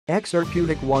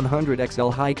Exerpeutic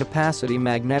 100XL high-capacity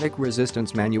magnetic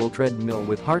resistance manual treadmill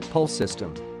with heart pulse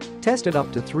system. Tested up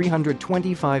to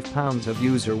 325 pounds of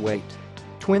user weight.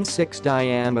 Twin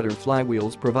 6-diameter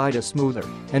flywheels provide a smoother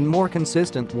and more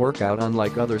consistent workout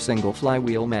unlike other single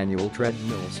flywheel manual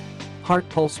treadmills. Heart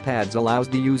pulse pads allows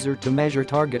the user to measure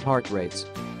target heart rates.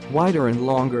 Wider and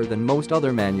longer than most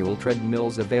other manual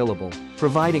treadmills available,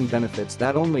 providing benefits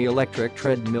that only electric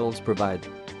treadmills provide.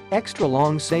 Extra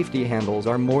long safety handles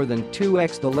are more than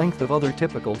 2x the length of other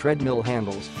typical treadmill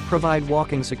handles, provide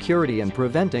walking security and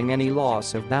preventing any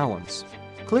loss of balance.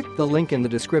 Click the link in the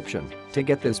description to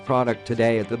get this product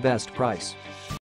today at the best price.